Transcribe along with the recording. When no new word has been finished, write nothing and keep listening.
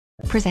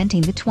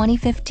Presenting the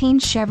 2015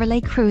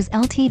 Chevrolet Cruze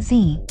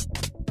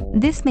LTZ.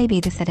 This may be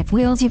the set of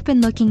wheels you've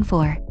been looking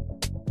for.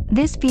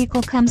 This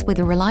vehicle comes with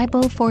a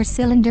reliable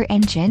 4-cylinder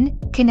engine,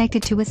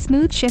 connected to a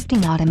smooth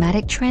shifting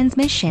automatic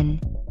transmission.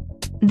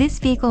 This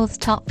vehicle's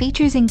top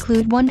features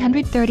include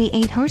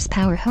 138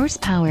 horsepower,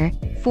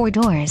 4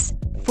 doors,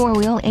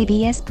 4-wheel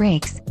ABS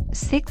brakes,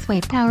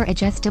 6-way power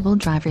adjustable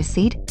driver's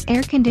seat,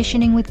 air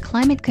conditioning with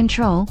climate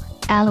control,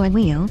 alloy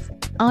wheels,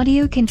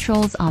 audio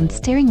controls on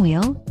steering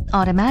wheel,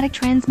 automatic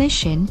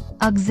transmission,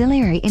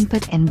 auxiliary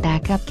input and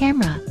backup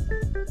camera.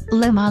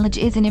 Low mileage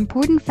is an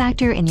important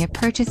factor in your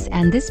purchase,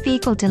 and this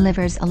vehicle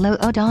delivers a low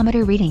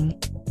odometer reading.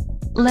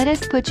 Let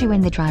us put you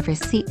in the driver's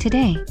seat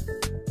today.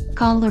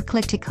 Call or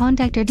click to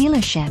contact our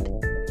dealership.